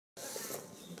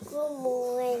Good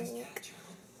morning.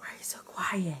 Why are you so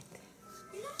quiet?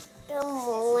 Good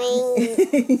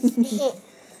morning.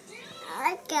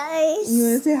 Hi, guys. You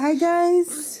want to say hi,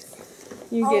 guys?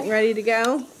 You getting ready to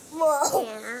go?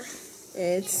 Yeah.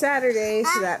 It's Saturday,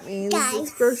 so that means guys.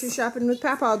 it's grocery shopping with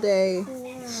Pap all day.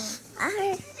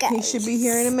 Hi, He guys. should be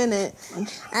here in a minute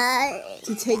Hi,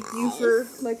 to take you for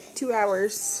like 2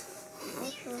 hours.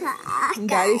 Hi, And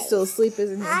Daddy's still asleep,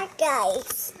 isn't he? Hi,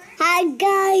 guys. Hi,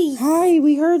 guys. Hi,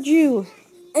 we heard you.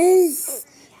 Is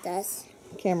this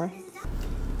Camera.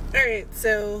 Alright,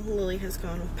 so Lily has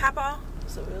gone with Papa,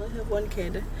 so we only have one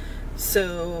kid.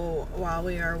 So while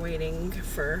we are waiting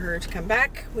for her to come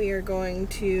back, we are going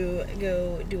to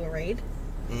go do a raid.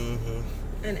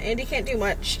 And Andy can't do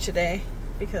much today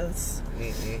because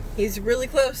he's really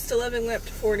close to leveling up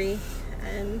to 40.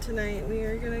 And tonight we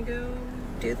are going to go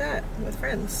do that with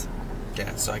friends.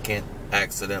 Yeah, so I can't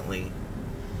accidentally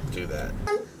do that.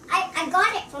 I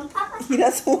got it from Papa. He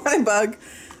doesn't want a bug.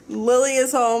 Lily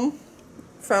is home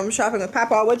from shopping with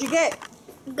Papa. What'd you get?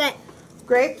 Good.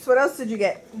 Grapes? What else did you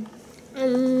get?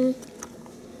 You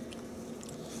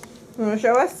want to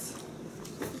show us?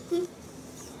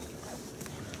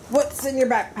 What's in your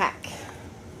backpack?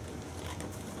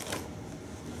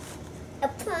 A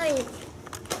pony.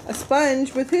 A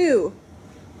sponge with who?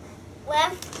 Well,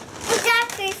 we got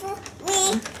three for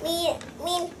me,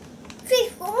 three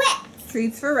for Rex.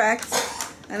 Treats for Rex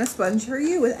and a sponge for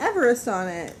you with Everest on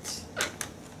it.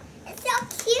 It's so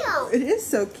cute. It is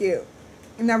so cute.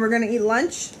 And now we're going to eat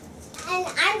lunch And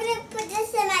I'm going to put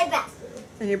this in my bathroom.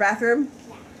 in your bathroom.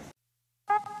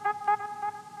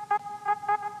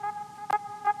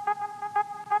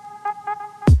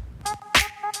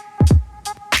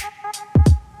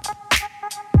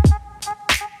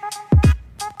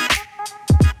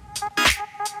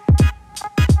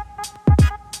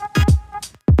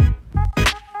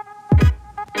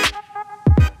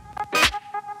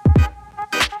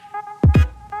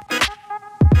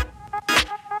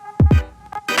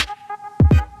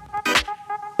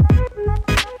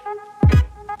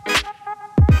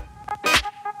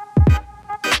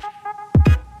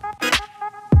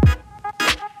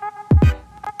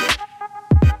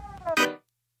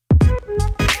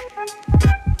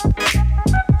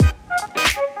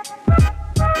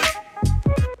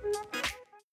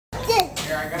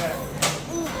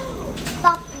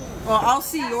 Well, I'll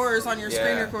see yours on your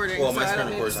screen recording, Well, so my I screen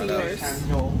don't need to record's see not yours. out.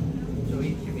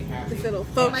 If it'll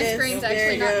focus. My screen's There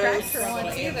actually it not goes. cracked for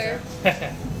once either.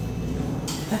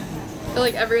 I feel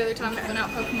like every other time I've been out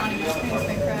Pokemon, your screen's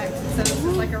been cracked. So this is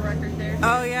like a record there.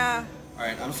 Oh, yeah.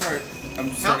 Alright, I'm starting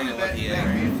at Lucky Egg.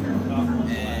 And I'm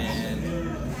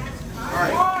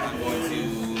going to...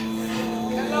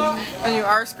 And you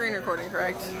are screen recording,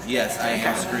 correct? Yes, I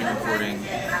am screen recording.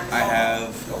 I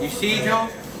have... You see, Joe?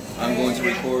 I'm going to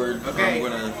record, I'm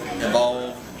going to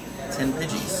evolve 10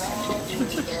 Pidgeys.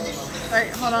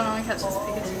 Alright, hold on, I want to catch this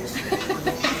Pikachu.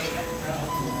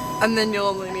 And then you'll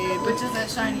only need... Which isn't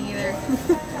shiny either.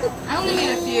 I only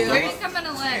need a few. Where's coming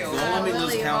to let Don't let me lose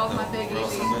Lily count evolve though. my big or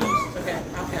else easy. I'm gonna lose. Okay,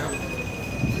 I'll count.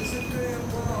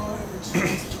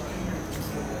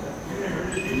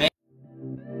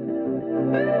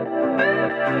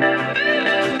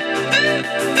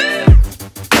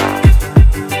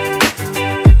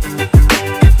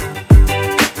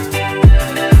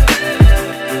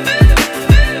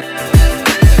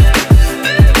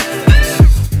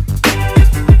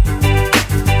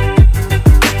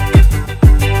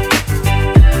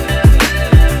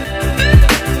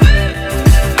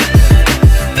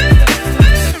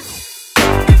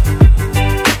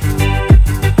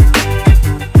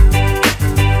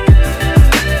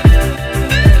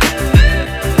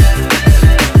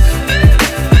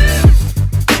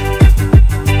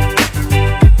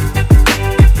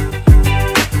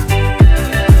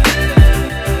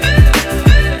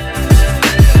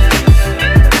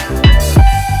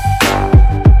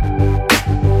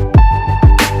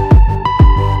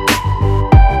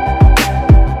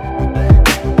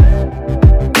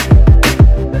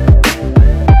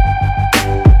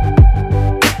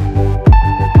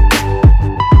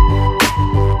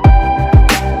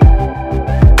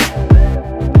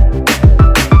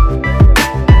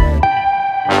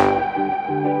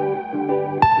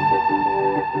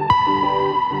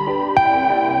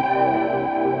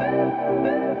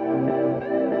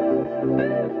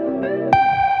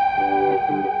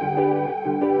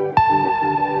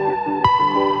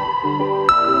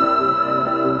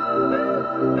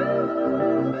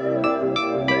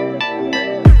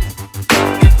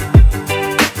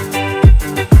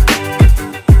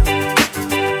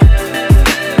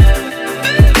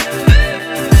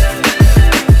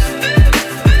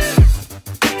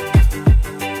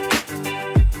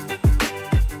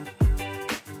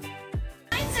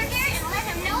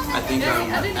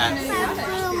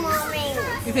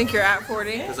 You think you're at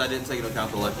 40? Because I didn't take into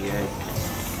account the lucky egg.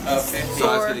 Okay. So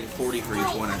I was getting 40 for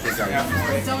each one. I think I got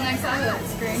 40. Don't X out of that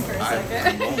screen for a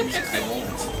second. I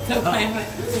won't.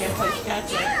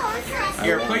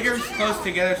 Here, put yours close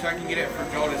together so I can get it for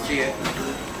Joel to see it.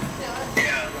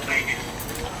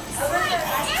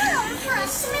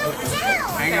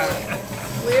 Hang on.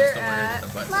 We're at...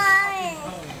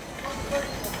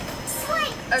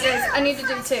 Okay, so I need to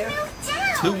do 2.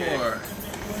 2 more.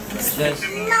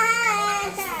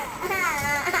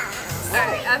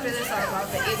 Alright, after this I'll go up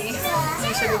to 80.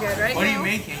 That should be good, right? What are you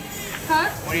making? Huh?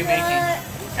 What are you making?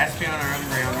 Espion or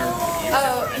Umbreon or...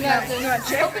 Oh, no, I'm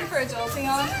hoping for a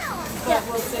Jolteon, but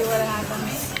we'll see what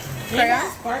happens.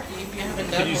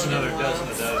 Could use another dozen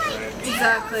of those, right?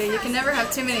 Exactly. You can never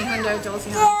have too many Hundo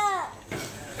Jolteons.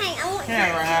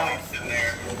 Yeah, run out.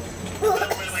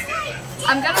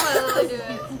 I'm gonna let Lily do it.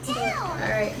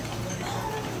 Alright.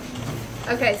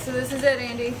 Okay, so this is it,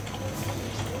 Andy.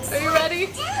 Are you ready?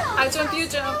 I jump, you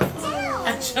jump. I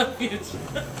jump you.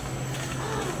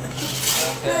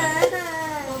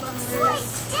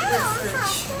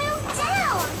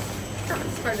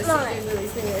 It's hard to see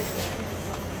Lily's fingers.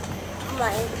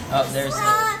 Oh, there's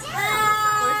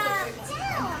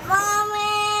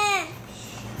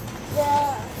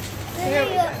Here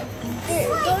we go.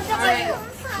 Alright,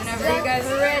 whenever you guys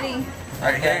are ready.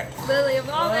 Alright, here. Lily,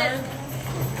 evolve it.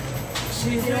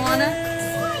 You wanna do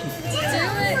it?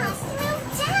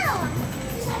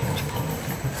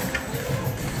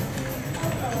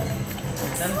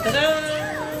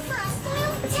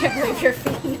 I can't believe you're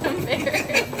feeding them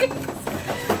berries.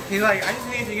 He's like, I just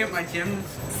need to get my gym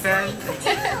fed.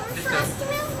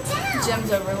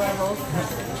 Jim's over leveled.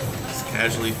 Just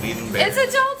casually feeding bears.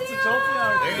 It's a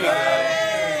Jolteon! There you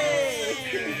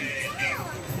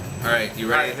go. Alright, you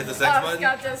ready to hit the sex Oh, button?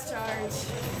 Scott discharge.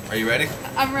 Are you ready?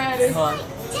 I'm ready. Hold on.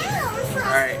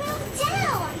 Alright.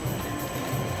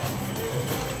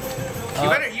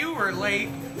 You were late.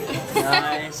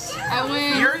 Nice. I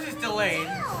win. Yours is delayed.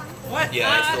 What? Yeah,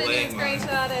 I it's didn't delaying mine.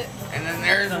 screenshot it. And then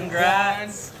there's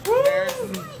Congrats. one. There's...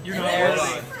 You're not There's-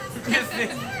 worthy.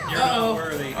 You're not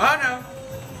worthy. Oh no.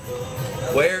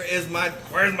 Where's my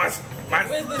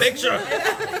picture?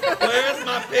 Where's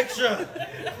my picture?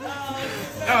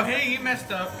 Oh, hey, you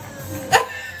messed up.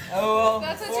 Oh, well.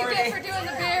 That's what you get for doing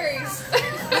the berries.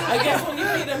 I guess when you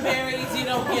feed them berries, you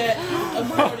don't get a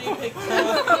party picture.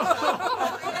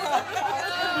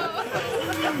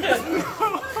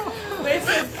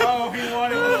 Oh, he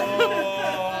wanted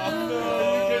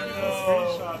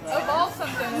Evolve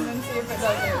something and then see if it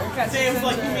does it. Or catch Sam's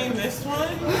like, you it. mean this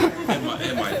one?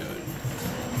 It might do it.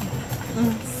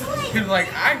 He's like,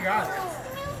 I got it.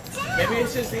 Maybe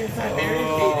it's just anti-berry feeding.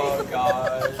 Oh,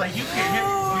 God. It's like, you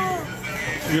can't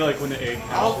hit You're like when the egg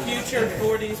All future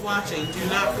 40s watching, do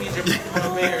not feed your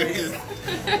Pokemon berries.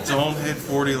 Don't hit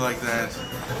 40 like that,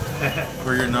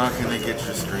 or you're not gonna get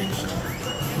your screenshot.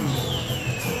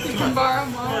 You can borrow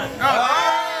mine.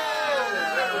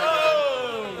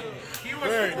 He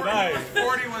was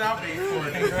 40 without being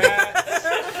 40.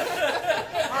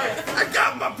 I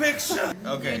got my picture!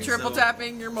 Okay, Triple so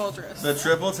tapping your Moltres. the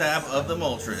triple tap of the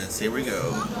Moltres. Here we go.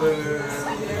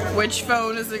 Which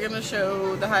phone is it going to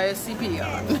show the highest CP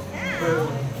on?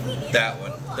 That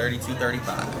one.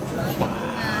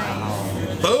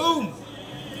 3235. Boom!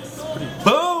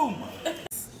 Boom!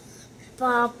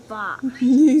 Papa.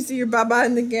 You see your baba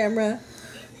in the camera.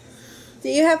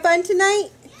 Did you have fun tonight?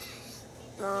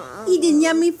 Eating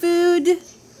yummy food?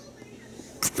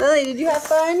 Lily, did you have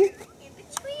fun?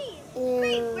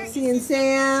 Seeing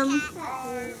Sam?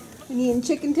 And eating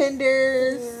chicken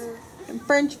tenders? And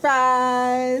french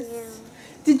fries?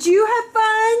 Did you have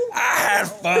fun? I had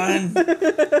fun.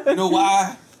 You know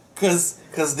why? Cause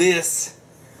this.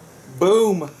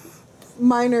 Boom.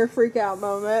 Minor freak out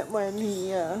moment when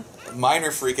he,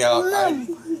 Minor freak out.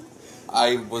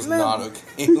 I was not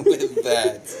okay with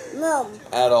that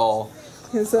at all.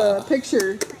 his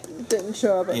picture didn't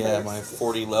show up at Yeah, first. my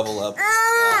 40 level up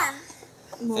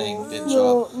thing didn't show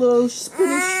Little, up. little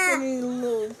spinny,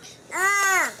 little.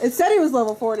 It said he was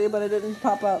level 40, but it didn't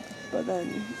pop up. But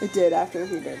then it did after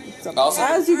he did something. Also-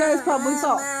 As you guys probably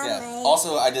saw. Yeah.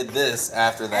 Also, I did this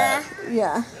after that.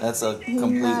 Yeah. That's a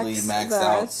completely maxed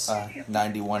out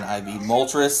 91 IV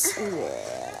Moltres.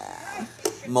 Yeah.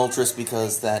 Moltres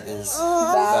because that is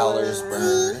Valor's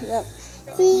bird. Yep.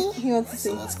 He wants to see.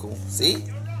 So that's cool. See?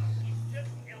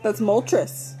 That's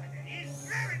Moltres.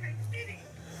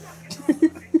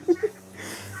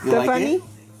 You That like funny? it?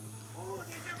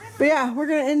 But yeah, we're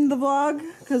gonna end the vlog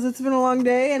because it's been a long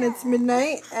day and it's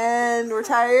midnight and we're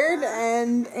tired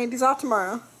and Andy's off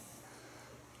tomorrow.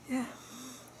 Yeah.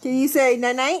 Can you say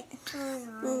night night?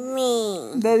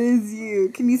 Me. That is you.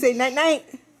 Can you say night night?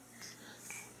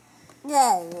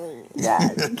 Daddy. Yeah.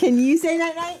 Can you say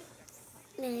night night?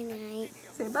 Night night.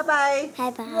 Say bye bye. Bye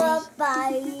bye. Bye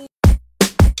bye.